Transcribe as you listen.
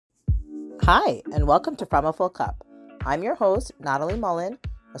Hi, and welcome to From a Full Cup. I'm your host, Natalie Mullen,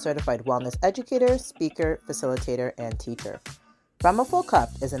 a certified wellness educator, speaker, facilitator, and teacher. From a Full Cup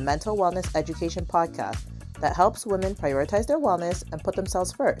is a mental wellness education podcast that helps women prioritize their wellness and put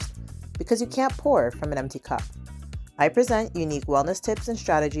themselves first, because you can't pour from an empty cup. I present unique wellness tips and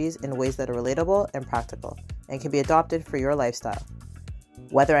strategies in ways that are relatable and practical, and can be adopted for your lifestyle.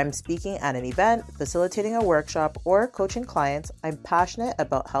 Whether I'm speaking at an event, facilitating a workshop, or coaching clients, I'm passionate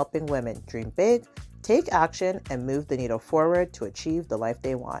about helping women dream big, take action, and move the needle forward to achieve the life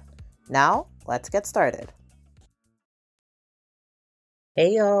they want. Now, let's get started.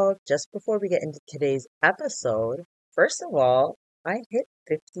 Hey y'all, just before we get into today's episode, first of all, I hit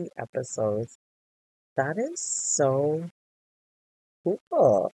 50 episodes. That is so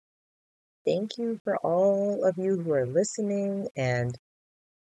cool. Thank you for all of you who are listening and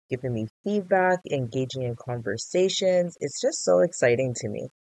giving me feedback, engaging in conversations. It's just so exciting to me.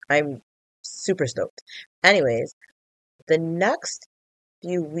 I'm super stoked. Anyways, the next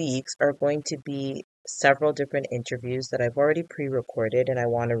few weeks are going to be several different interviews that I've already pre-recorded and I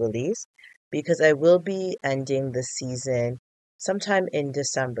want to release because I will be ending the season sometime in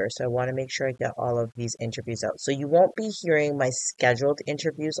December. So I want to make sure I get all of these interviews out. So you won't be hearing my scheduled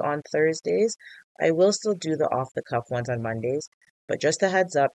interviews on Thursdays. I will still do the off-the-cuff ones on Mondays, but just a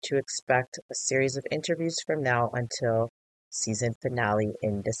heads up to expect a series of interviews from now until season finale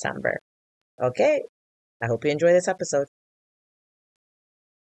in December. Okay, I hope you enjoy this episode.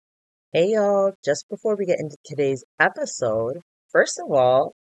 Hey y'all, just before we get into today's episode, first of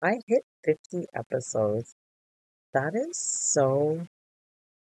all, I hit 50 episodes. That is so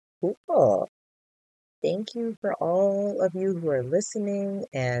cool. Thank you for all of you who are listening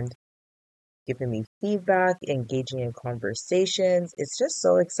and giving me feedback, engaging in conversations. It's just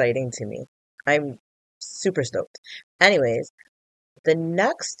so exciting to me. I'm super stoked. Anyways, the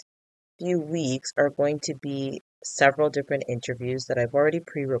next few weeks are going to be several different interviews that I've already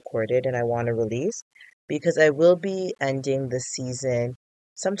pre-recorded and I want to release because I will be ending the season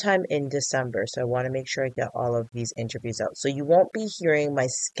sometime in December. So I want to make sure I get all of these interviews out. So you won't be hearing my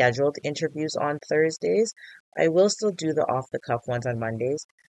scheduled interviews on Thursdays. I will still do the off-the-cuff ones on Mondays,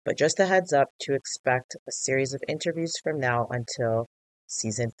 but just a heads up to expect a series of interviews from now until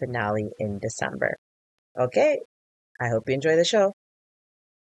season finale in December. Okay, I hope you enjoy the show.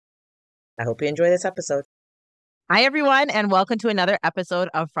 I hope you enjoy this episode. Hi, everyone, and welcome to another episode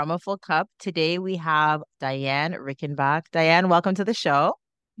of From a Full Cup. Today we have Dianne Reichenbach. Dianne, welcome to the show.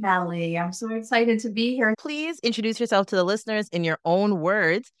 Natalie, I'm so excited to be here. Please introduce yourself to the listeners in your own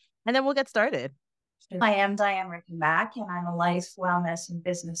words, and then we'll get started. I am Dianne Reichenbach, and I'm a life, wellness, and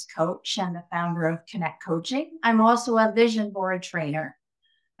business coach and the founder of Connect Coaching. I'm also a vision board trainer,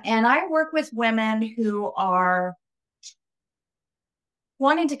 and I work with women who are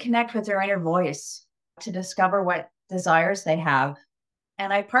wanting to connect with their inner voice, to discover what desires they have.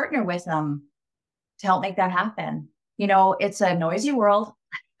 And I partner with them to help make that happen. You know, it's a noisy world.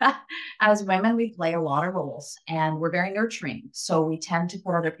 As women, we play a lot of roles and we're very nurturing. So we tend to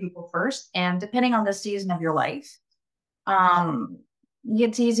put other people first. And depending on the season of your life,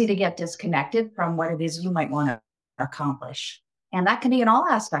 it's easy to get disconnected from what it is you might want to accomplish. And that can be in all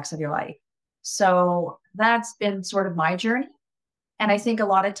aspects of your life. So that's been sort of my journey. And I think a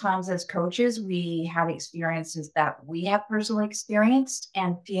lot of times as coaches, we have experiences that we have personally experienced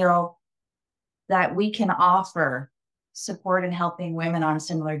and feel that we can offer support in helping women on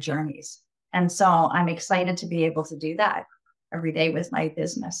similar journeys. And so I'm excited to be able to do that every day with my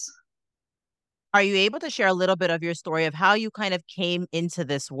business. Are you able to share a little bit of your story of how you kind of came into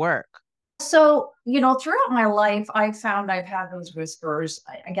this work? So, throughout my life, I found I've had those whispers.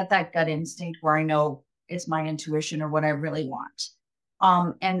 I get that gut instinct where I know it's my intuition or what I really want.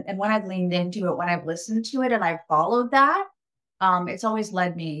 And when I've leaned into it, when I've listened to it and I've followed that, it's always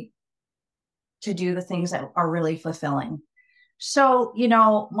led me to do the things that are really fulfilling. So,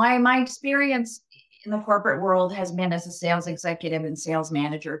 my experience in the corporate world has been as a sales executive and sales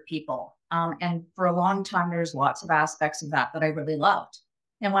manager of people. And for a long time, there's lots of aspects of that I really loved.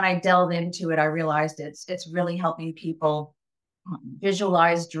 And when I delved into it, I realized it's really helping people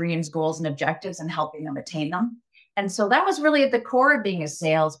visualize dreams, goals, and objectives and helping them attain them. And so that was really at the core of being a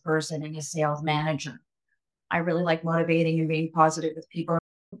salesperson and a sales manager. I really like motivating and being positive with people.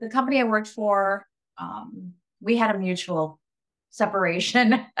 The company I worked for, we had a mutual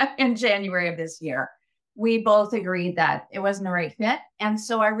separation in January of this year. We both agreed that it wasn't the right fit. And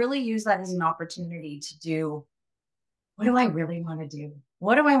so I really use that as an opportunity to do, what do I really want to do?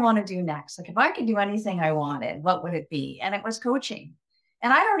 What do I want to do next? Like if I could do anything I wanted, what would it be? And it was coaching.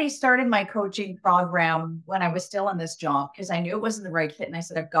 And I already started my coaching program when I was still in this job because I knew it wasn't the right fit. And I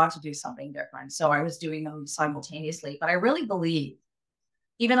said, I've got to do something different. So I was doing them simultaneously. But I really believe,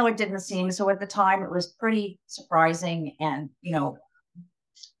 even though it didn't seem so at the time, it was pretty surprising and,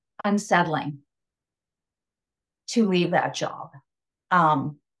 unsettling to leave that job.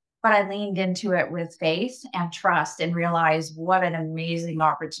 But I leaned into it with faith and trust and realized what an amazing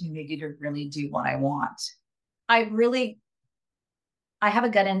opportunity to really do what I want. I have a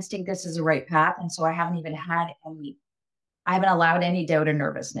gut instinct this is the right path. And so I haven't allowed any doubt or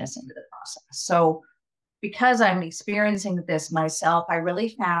nervousness into the process. So because I'm experiencing this myself, I really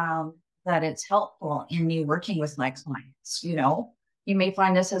found that it's helpful in me working with my clients. You may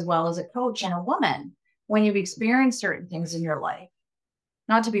find this as well as a coach and a woman when you've experienced certain things in your life.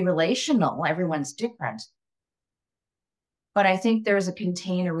 Not to be relational, everyone's different. But I think there's a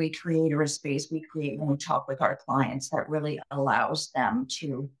container we create or a space we create when we talk with our clients that really allows them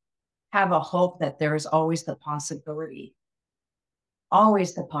to have a hope that there is always the possibility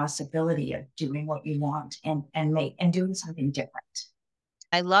of doing what you want and doing something different.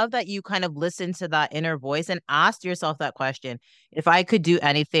 I love that you kind of listened to that inner voice and asked yourself that question. If I could do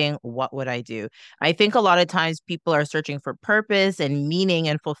anything, what would I do? I think a lot of times people are searching for purpose and meaning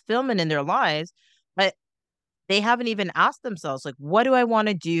and fulfillment in their lives, but they haven't even asked themselves, like, what do I want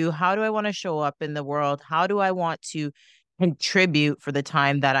to do? How do I want to show up in the world? How do I want to contribute for the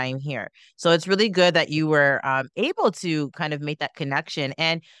time that I'm here? So it's really good that you were able to kind of make that connection.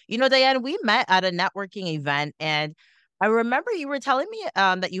 And, Dianne, we met at a networking event, and I remember you were telling me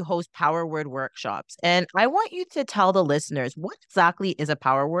that you host power word workshops. And I want you to tell the listeners, what exactly is a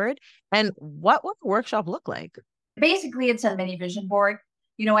power word and what would the workshop look like? Basically, it's a mini vision board.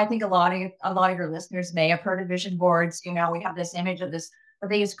 I think a lot of your listeners may have heard of vision boards. We have this image of this, what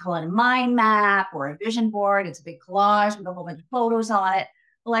they used to call it a mind map or a vision board. It's a big collage with a whole bunch of photos on it.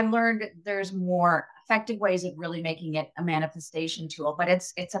 Well, I've learned there's more effective ways of really making it a manifestation tool, but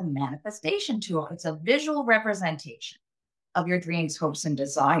it's a manifestation tool. It's a visual representation of your dreams, hopes, and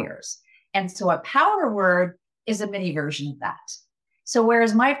desires. And so a power word is a mini version of that. So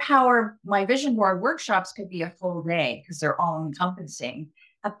whereas my vision board workshops could be a full day because they're all encompassing,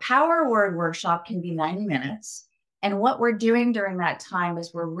 a power word workshop can be 90 minutes. And what we're doing during that time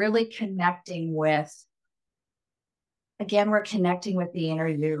is we're really connecting with the inner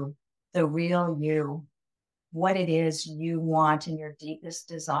you, the real you, what it is you want and your deepest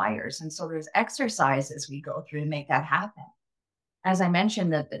desires. And so there's exercises we go through to make that happen. As I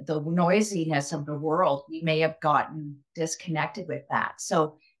mentioned, the noisiness of the world, we may have gotten disconnected with that.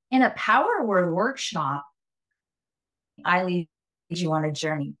 So in a power word workshop, I lead you on a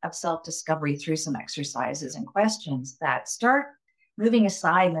journey of self-discovery through some exercises and questions that start moving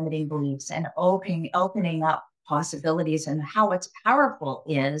aside limiting beliefs and opening up possibilities. And how it's powerful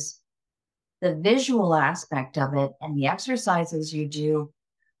is the visual aspect of it, and the exercises you do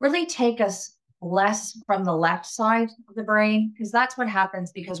really take us less from the left side of the brain, because that's what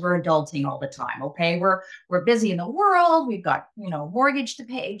happens because we're adulting all the time. Okay. We're busy in the world. We've got, mortgage to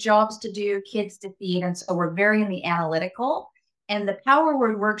pay, jobs to do, kids to feed. And so we're very in the analytical, and the power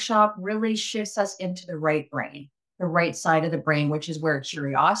word workshop really shifts us into the right brain, the right side of the brain, which is where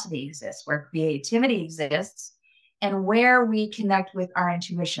curiosity exists, where creativity exists, and where we connect with our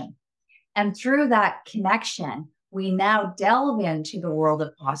intuition. And through that connection, we now delve into the world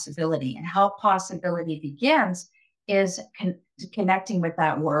of possibility. And how possibility begins is connecting with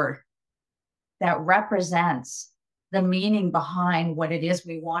that word that represents the meaning behind what it is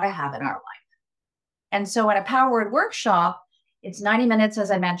we want to have in our life. And so at a power word workshop, it's 90 minutes, as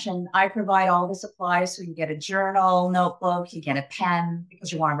I mentioned. I provide all the supplies. So you get a journal, notebook, you get a pen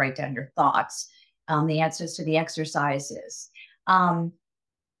because you want to write down your thoughts, the answers to the exercises.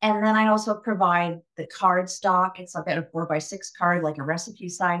 And then I also provide the card stock. It's about a 4x6 card, like a recipe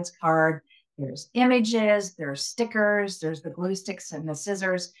size card. There's images, there's stickers, there's the glue sticks and the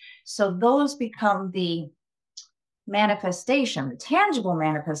scissors. So those become the manifestation, the tangible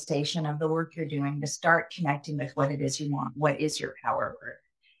manifestation of the work you're doing to start connecting with what it is you want. What is your power word?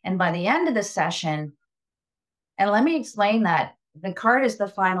 And by the end of the session, and let me explain that the card is the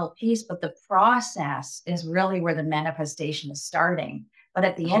final piece, but the process is really where the manifestation is starting. But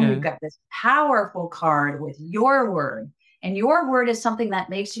at the end, we've got this powerful card with your word. And your word is something that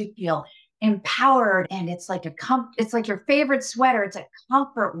makes you feel empowered. And it's like it's like your favorite sweater. It's a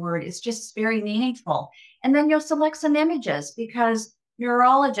comfort word. It's just very meaningful. And then you'll select some images, because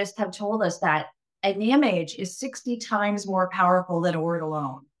neurologists have told us that an image is 60 times more powerful than a word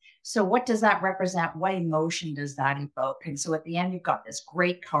alone. So what does that represent? What emotion does that evoke? And so at the end, you've got this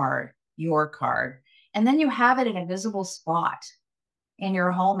great card, your card, and then you have it in a visible spot in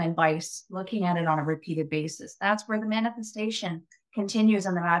your home and by looking at it on a repeated basis. That's where the manifestation continues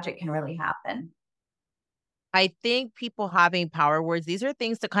and the magic can really happen. I think people having power words, these are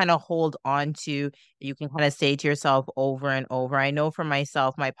things to kind of hold on to. You can kind of say to yourself over and over. I know for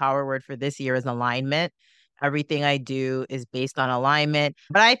myself, my power word for this year is alignment. Everything I do is based on alignment.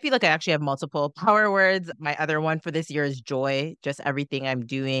 But I feel like I actually have multiple power words. My other one for this year is joy. Just everything I'm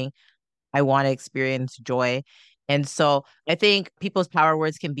doing, I want to experience joy. And so I think people's power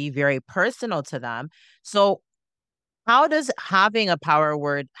words can be very personal to them. So how does having a power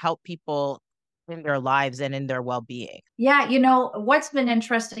word help people in their lives and in their well-being? Yeah, what's been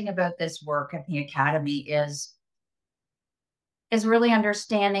interesting about this work at the Academy is really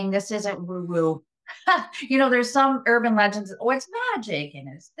understanding this isn't woo-woo. There's some urban legends, oh, it's magic and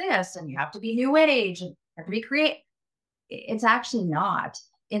it's this, and you have to be new age and you have to be creative. It's actually not.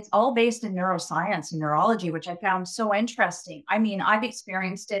 It's all based in neuroscience and neurology, which I found so interesting. I mean, I've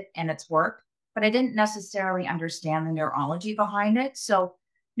experienced it and it's worked, but I didn't necessarily understand the neurology behind it. So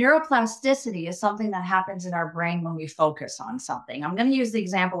neuroplasticity is something that happens in our brain when we focus on something. I'm going to use the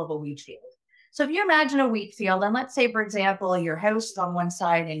example of a wheat field. So if you imagine a wheat field, and let's say, for example, your house is on one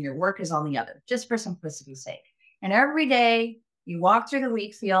side and your work is on the other, just for simplicity's sake. And every day you walk through the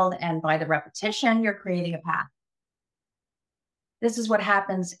wheat field, and by the repetition, you're creating a path. This is what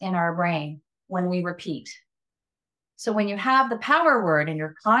happens in our brain when we repeat. So when you have the power word and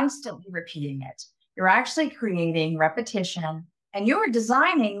you're constantly repeating it, you're actually creating repetition and you're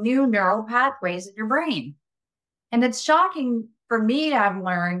designing new neural pathways in your brain. And it's shocking for me, I've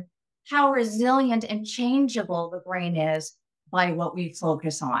learned how resilient and changeable the brain is by what we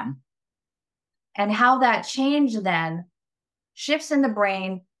focus on. And how that change then shifts in the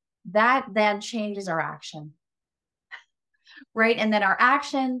brain, that then changes our action. Right? And then our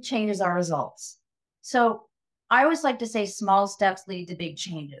action changes our results. So I always like to say small steps lead to big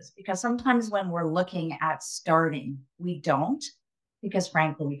changes, because sometimes when we're looking at starting, we don't, because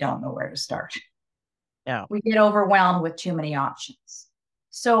frankly, we don't know where to start. Yeah. We get overwhelmed with too many options.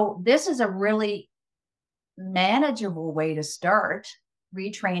 So this is a really manageable way to start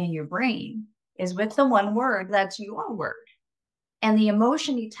retraining your brain, is with the one word that's your word. And the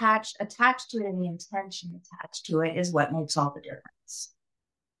emotion attached to it and the intention attached to it is what makes all the difference.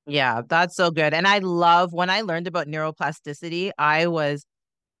 Yeah, that's so good. And I love when I learned about neuroplasticity, I was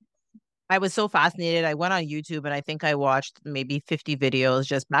so fascinated. I went on YouTube and I think I watched maybe 50 videos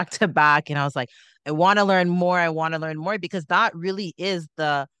just back to back. And I was like, I want to learn more. I want to learn more, because that really is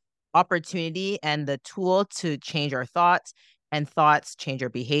the opportunity and the tool to change our thoughts, and thoughts change our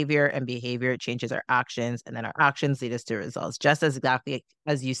behavior, and behavior changes our actions, and then our actions lead us to results, just as exactly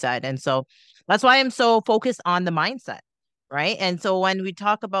as you said. And so that's why I'm so focused on the mindset, right? And so when we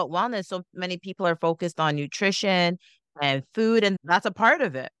talk about wellness, so many people are focused on nutrition and food, and that's a part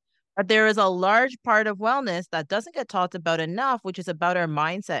of it. But there is a large part of wellness that doesn't get talked about enough, which is about our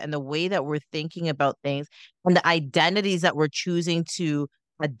mindset and the way that we're thinking about things, and the identities that we're choosing to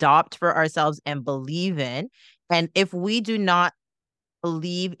adopt for ourselves and believe in. And if we do not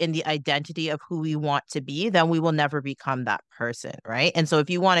believe in the identity of who we want to be, then we will never become that person, right? And so if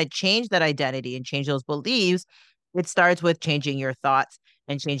you want to change that identity and change those beliefs, it starts with changing your thoughts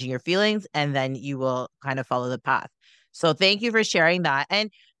and changing your feelings, and then you will kind of follow the path. So thank you for sharing that.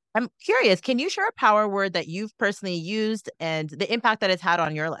 And I'm curious, can you share a power word that you've personally used and the impact that it's had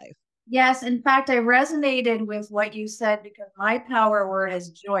on your life? Yes, in fact, I resonated with what you said, because my power word is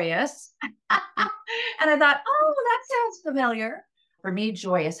joyous. And I thought, oh, that sounds familiar. For me,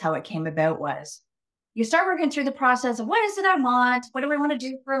 joyous, how it came about was you start working through the process of what is it I want? What do I want to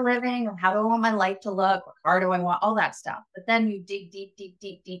do for a living? Or how do I want my life to look? What car do I want? All that stuff. But then you dig deep, deep,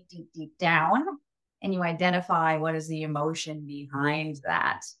 deep, deep, deep, deep down, and you identify what is the emotion behind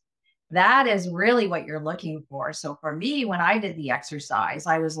that. That is really what you're looking for. So for me, when I did the exercise,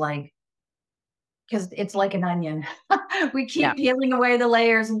 I was like, because it's like an onion. We keep peeling away the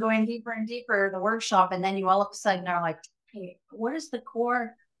layers and going deeper and deeper in the workshop. And then you all of a sudden are like, hey, what is the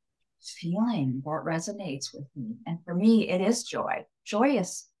core feeling? What resonates with me? And for me, it is joy.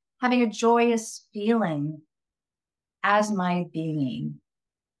 Joyous, having a joyous feeling as my being.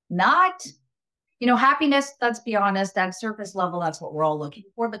 Not, happiness, let's be honest, that surface level, that's what we're all looking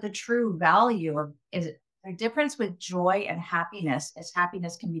for. But the true value is the difference with joy and happiness is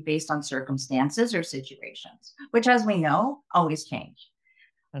happiness can be based on circumstances or situations, which, as we know, always change.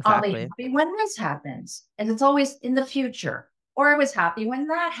 I'll be happy when this happens, and it's always in the future. Or I was happy when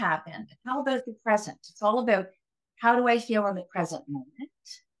that happened. How about the present? It's all about, how do I feel in the present moment?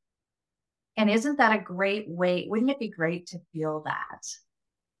 And isn't that a great way? Wouldn't it be great to feel that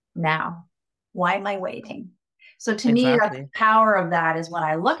now? Why am I waiting? So to me, the Exactly. power of that is when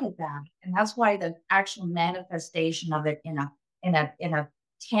I look at that, and that's why the actual manifestation of it in a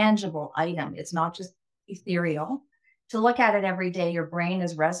tangible item, it's not just ethereal. To look at it every day, your brain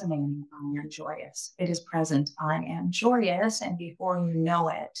is resonating. I am joyous. It is present. I am joyous. And before you know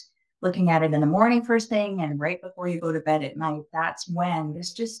it, looking at it in the morning, first thing, and right before you go to bed at night, that's when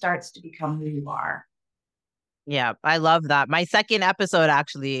this just starts to become who you are. Yeah, I love that. My second episode,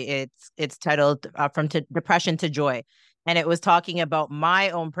 actually, it's titled "From Depression to Joy," and it was talking about my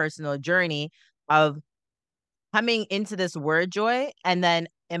own personal journey of coming into this word joy and then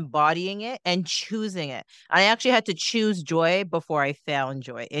embodying it and choosing it. I actually had to choose joy before I found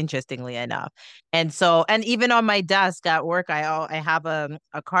joy, interestingly enough. And so, and even on my desk at work, I have a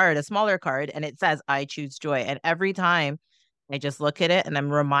card, a smaller card, and it says I choose joy. And every time I just look at it and I'm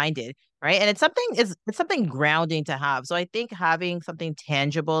reminded, right? And it's something grounding to have. So I think having something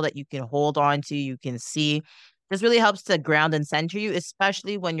tangible that you can hold on to, you can see, this really helps to ground and center you,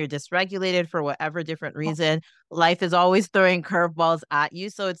 especially when you're dysregulated for whatever different reason. Life is always throwing curveballs at you.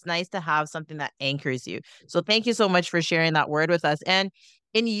 So it's nice to have something that anchors you. So thank you so much for sharing that word with us. And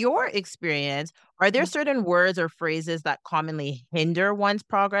in your experience, are there certain words or phrases that commonly hinder one's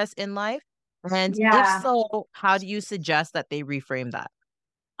progress in life? And if Yeah, so, how do you suggest that they reframe that?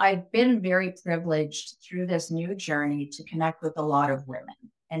 I've been very privileged through this new journey to connect with a lot of women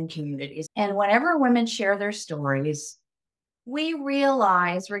and communities. And whenever women share their stories, we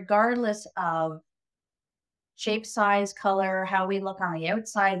realize, regardless of shape, size, color, how we look on the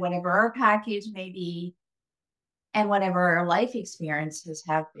outside, whatever our package may be, and whatever our life experiences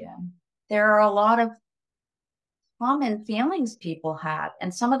have been, there are a lot of common feelings people have.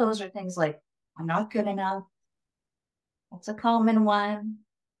 And some of those are things like, I'm not good enough. That's a common one.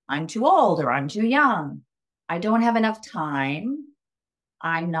 I'm too old or I'm too young. I don't have enough time.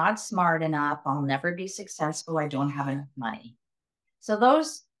 I'm not smart enough. I'll never be successful. I don't have enough money. So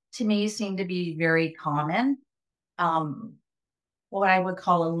those to me seem to be very common. Um, what I would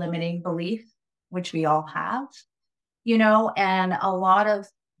call a limiting belief, which we all have, and a lot of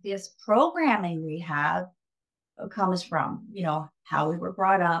this programming we have comes from, how we were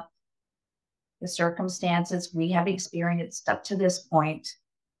brought up, the circumstances we have experienced up to this point.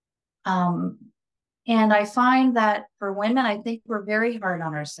 Um, and I find that for women, I think we're very hard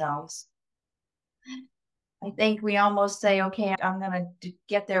on ourselves. I think we almost say, okay, I'm going to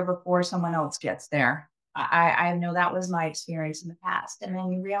get there before someone else gets there. I know that was my experience in the past. And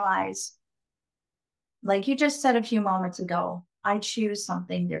then you realize, like you just said a few moments ago, I choose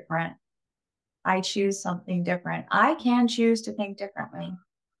something different. I choose something different. I can choose to think differently.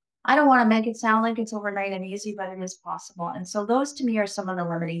 I don't want to make it sound like it's overnight and easy, but it is possible. And so those to me are some of the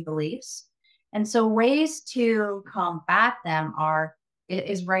limiting beliefs. And so ways to combat them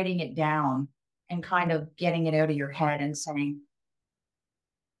is writing it down and kind of getting it out of your head and saying,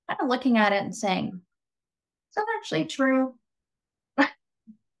 kind of looking at it and saying, is that actually true? And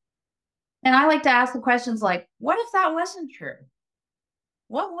I like to ask the questions like, what if that wasn't true?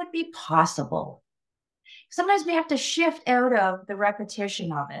 What would be possible? Sometimes we have to shift out of the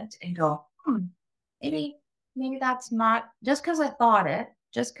repetition of it and go, maybe, maybe that's not just because I thought it,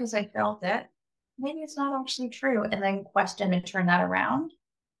 just because I felt it. Maybe it's not actually true. And then question and turn that around.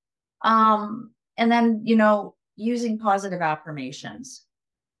 And then, using positive affirmations.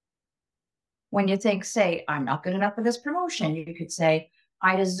 When you think, say, I'm not good enough for this promotion, you could say,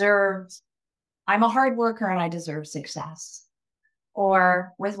 I'm a hard worker and I deserve success.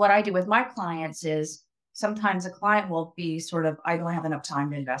 Or with what I do with my clients is sometimes a client will be sort of, I don't have enough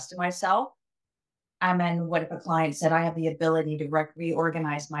time to invest in myself. And then what if a client said, I have the ability to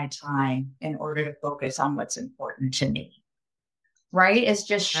reorganize my time in order to focus on what's important to me, right? It's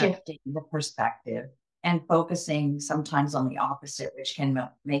just shifting the perspective and focusing sometimes on the opposite, which can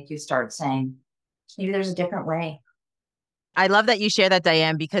make you start saying, maybe there's a different way. I love that you share that,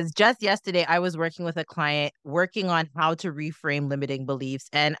 Dianne, because just yesterday I was working with a client working on how to reframe limiting beliefs.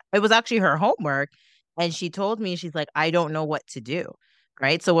 And it was actually her homework. And she told me, she's like, I don't know what to do.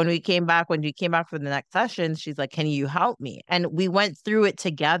 Right. So when we came back for the next session, she's like, can you help me? And we went through it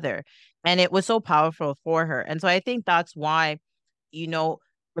together. And it was so powerful for her. And so I think that's why, you know,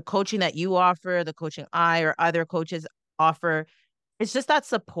 the coaching that you offer, the coaching I or other coaches offer, it's just that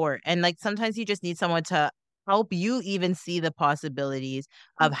support. And like sometimes you just need someone to help you even see the possibilities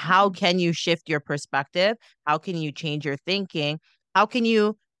of how can you shift your perspective? How can you change your thinking? How can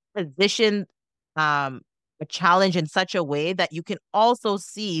you position a challenge in such a way that you can also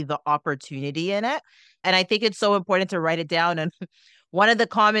see the opportunity in it? And I think it's so important to write it down. And one of the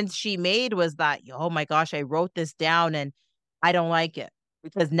comments she made was that, oh my gosh, I wrote this down and I don't like it.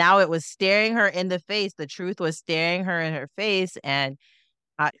 because now it was staring her in the face. The truth was staring her in her face. And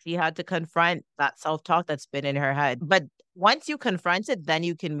she had to confront that self-talk that's been in her head. But once you confront it, then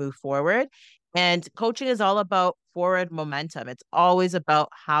you can move forward. And coaching is all about forward momentum. It's always about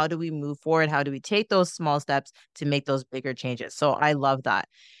how do we move forward? How do we take those small steps to make those bigger changes? So I love that.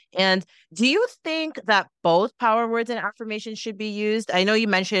 And do you think that both power words and affirmations should be used? I know you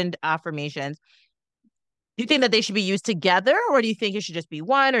mentioned affirmations. Do you think that they should be used together, or do you think it should just be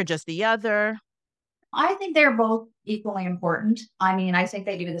one or just the other? I think they're both equally important. I mean, I think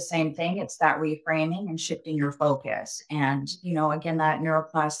they do the same thing. It's that reframing and shifting your focus. And, again, that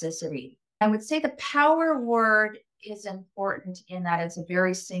neuroplasticity. I would say the power word is important in that it's a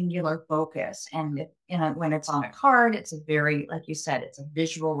very singular focus. And when it's on a card, it's a very, like you said, it's a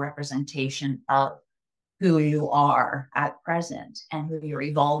visual representation of who you are at present and who you're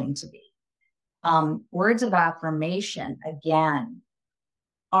evolving to be. Words of affirmation, again,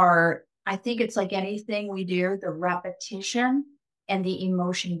 I think it's like anything we do, the repetition and the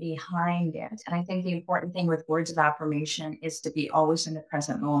emotion behind it. And I think the important thing with words of affirmation is to be always in the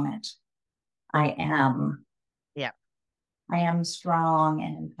present moment. I am. Yeah. I am strong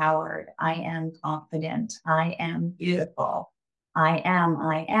and empowered. I am confident. I am beautiful. I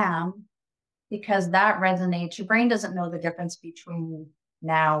am, because that resonates. Your brain doesn't know the difference between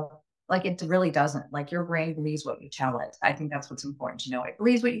now. Like it really doesn't. Like your brain believes what you tell it. I think that's what's important to know. It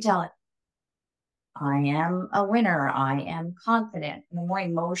believes what you tell it. I am a winner. I am confident. And the more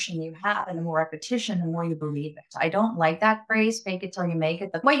emotion you have and the more repetition, the more you believe it. I don't like that phrase, fake it till you make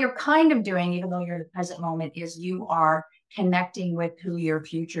it. But what you're kind of doing, even though you're in the present moment, is you are connecting with who your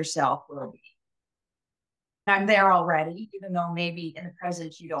future self will be. I'm there already, even though maybe in the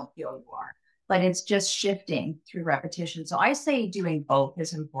present you don't feel you are. But it's just shifting through repetition. So I say doing both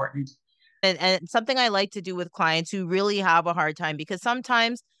is important. And something I like to do with clients who really have a hard time, because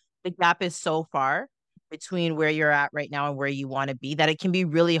sometimes the gap is so far between where you're at right now and where you want to be that it can be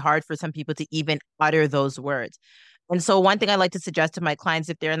really hard for some people to even utter those words. And so one thing I like to suggest to my clients,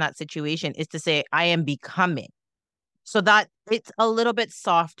 if they're in that situation, is to say, I am becoming. So that it's a little bit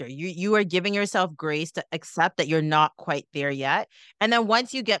softer. You are giving yourself grace to accept that you're not quite there yet. And then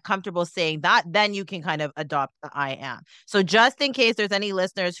once you get comfortable saying that, then you can kind of adopt the I am. So just in case there's any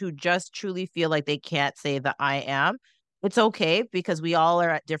listeners who just truly feel like they can't say the I am, it's okay, because we all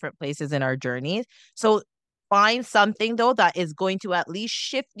are at different places in our journeys. So find something though that is going to at least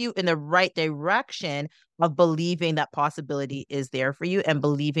shift you in the right direction of believing that possibility is there for you and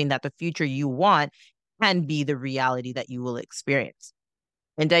believing that the future you want can be the reality that you will experience.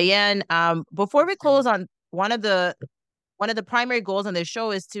 And Dianne, before we close on one of the primary goals on this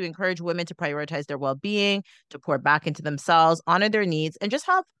show is to encourage women to prioritize their well-being, to pour back into themselves, honor their needs, and just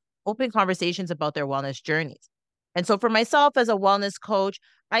have open conversations about their wellness journeys. And so for myself as a wellness coach,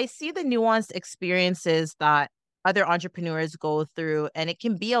 I see the nuanced experiences that other entrepreneurs go through, and it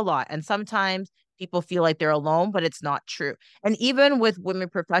can be a lot. And sometimes people feel like they're alone, but it's not true. And even with women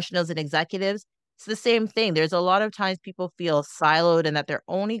professionals and executives, it's the same thing. There's a lot of times people feel siloed and that they're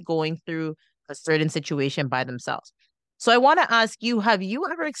only going through a certain situation by themselves. So I want to ask you, have you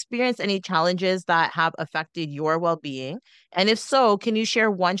ever experienced any challenges that have affected your well-being? And if so, can you share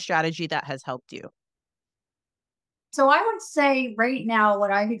one strategy that has helped you? So I would say right now,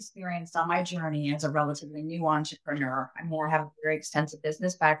 what I've experienced on my journey as a relatively new entrepreneur, I mean, I have a very extensive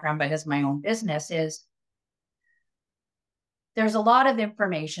business background, but as my own business is, there's a lot of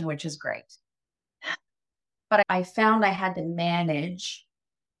information, which is great. But I found I had to manage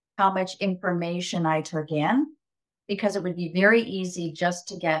how much information I took in, because it would be very easy just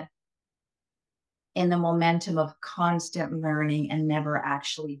to get in the momentum of constant learning and never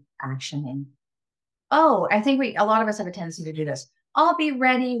actually actioning. Oh, I think a lot of us have a tendency to do this. I'll be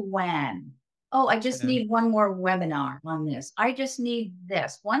ready when. Oh, I just need one more webinar on this. I just need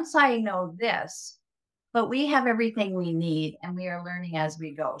this. Once I know this, but we have everything we need and we are learning as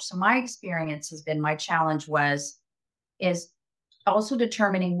we go. So my experience has been, my challenge is also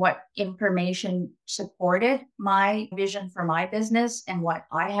determining what information supported my vision for my business and what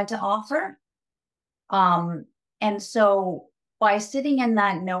I had to offer. And so by sitting in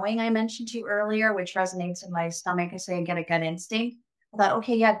that knowing I mentioned to you earlier, which resonates in my stomach, I say I get a gut instinct. I thought,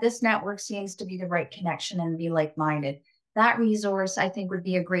 okay, yeah, this network seems to be the right connection and be like-minded. That resource, I think, would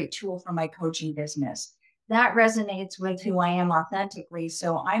be a great tool for my coaching business. That resonates with who I am authentically.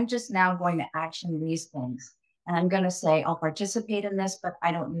 So I'm just now going to action these things. And I'm going to say, I'll participate in this, but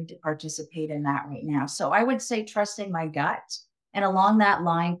I don't need to participate in that right now. So I would say trusting my gut. And along that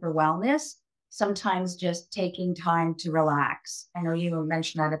line for wellness, sometimes just taking time to relax. I know you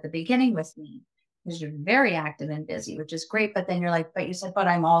mentioned that at the beginning with me. because you're very active and busy, which is great. But then you're like, but you said, but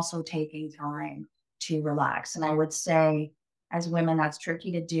I'm also taking time to relax. And I would say, as women, that's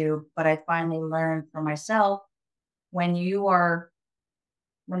tricky to do. But I finally learned for myself, when you are,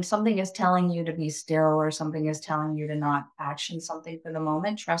 when something is telling you to be still or something is telling you to not action something for the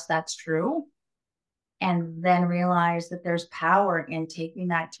moment, trust that's true. And then realize that there's power in taking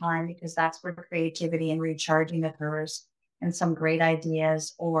that time, because that's where creativity and recharging occurs, and some great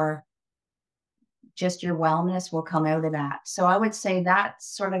ideas or just your wellness will come out of that. So I would say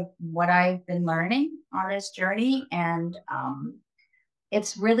that's sort of what I've been learning on this journey. And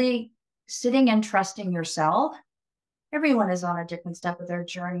it's really sitting and trusting yourself. Everyone is on a different step of their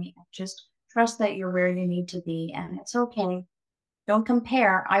journey. Just trust that you're where you need to be, and it's okay. Don't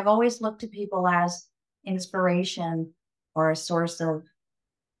compare. I've always looked at people as inspiration or a source of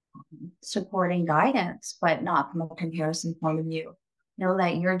supporting guidance, but not from a comparison point of view. Know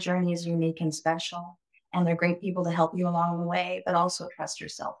that your journey is unique and special, and they're great people to help you along the way, but also trust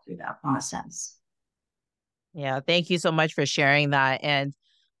yourself through that process. Yeah, thank you so much for sharing that. And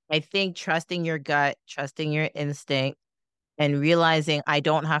I think trusting your gut, trusting your instinct, and realizing I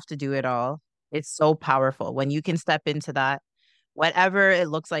don't have to do it all. It's so powerful when you can step into that, whatever it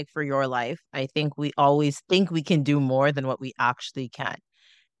looks like for your life. I think we always think we can do more than what we actually can.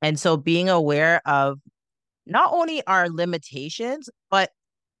 And so being aware of not only our limitations, but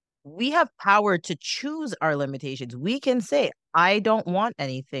we have power to choose our limitations. We can say, I don't want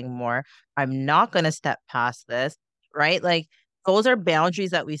anything more. I'm not going to step past this, right? Like those are boundaries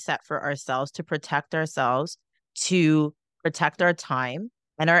that we set for ourselves to protect ourselves, to protect our time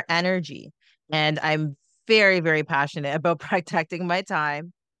and our energy. And I'm very, very passionate about protecting my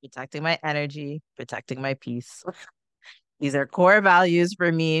time, protecting my energy, protecting my peace. These are core values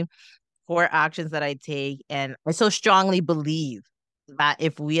for me, core actions that I take. And I so strongly believe that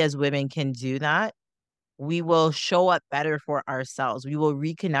if we as women can do that, we will show up better for ourselves. We will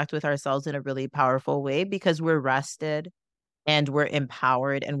reconnect with ourselves in a really powerful way because we're rested and we're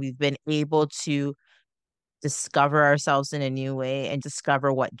empowered and we've been able to discover ourselves in a new way and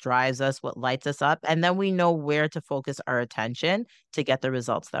discover what drives us, what lights us up. And then we know where to focus our attention to get the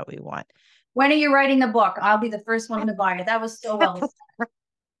results that we want. When are you writing the book? I'll be the first one to buy it. That was so well said.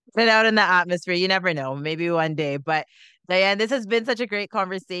 Put out in the atmosphere. You never know. Maybe one day. But Dianne, this has been such a great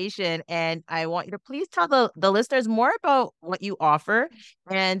conversation. And I want you to please tell the listeners more about what you offer.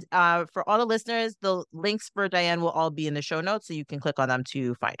 And for all the listeners, the links for Dianne will all be in the show notes, so you can click on them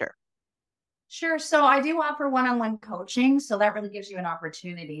to find her. Sure. So I do offer one-on-one coaching. So that really gives you an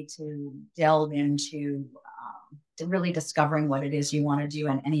opportunity to delve into to really discovering what it is you want to do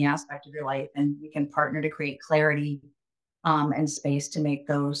in any aspect of your life. And we can partner to create clarity and space to make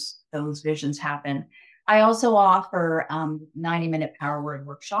those visions happen. I also offer 90-minute power word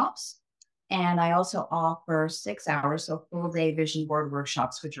workshops. And I also offer 6 hours, so full day vision board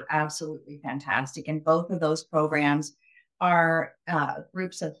workshops, which are absolutely fantastic. And both of those programs are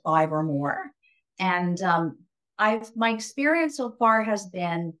groups of 5 or more. And my experience so far has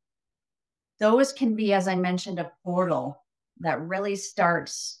been those can be, as I mentioned, a portal that really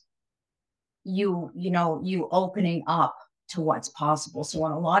starts you opening up to what's possible. So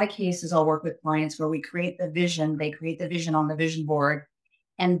in a lot of cases, I'll work with clients where we create the vision, they create the vision on the vision board.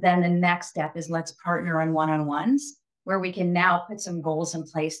 And then the next step is let's partner on one-on-ones where we can now put some goals in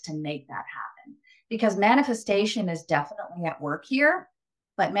place to make that happen. Because manifestation is definitely at work here,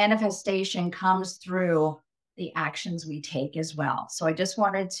 but manifestation comes through the actions we take as well. So I just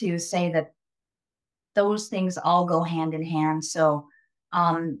wanted to say that those things all go hand in hand. So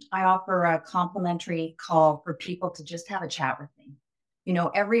I offer a complimentary call for people to just have a chat with me.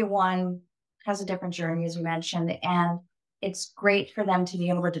 Everyone has a different journey, as you mentioned, and it's great for them to be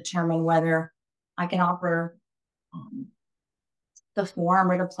able to determine whether I can offer the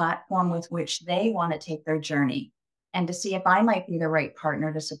form or the platform with which they want to take their journey, and to see if I might be the right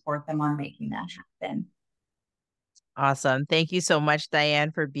partner to support them on making that happen. Awesome. Thank you so much,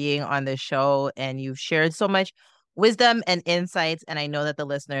 Dianne, for being on the show. And you've shared so much wisdom and insights. And I know that the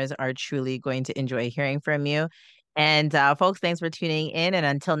listeners are truly going to enjoy hearing from you. And folks, thanks for tuning in. And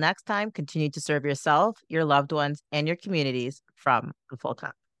until next time, continue to serve yourself, your loved ones, and your communities from the full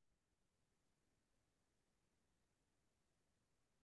cup.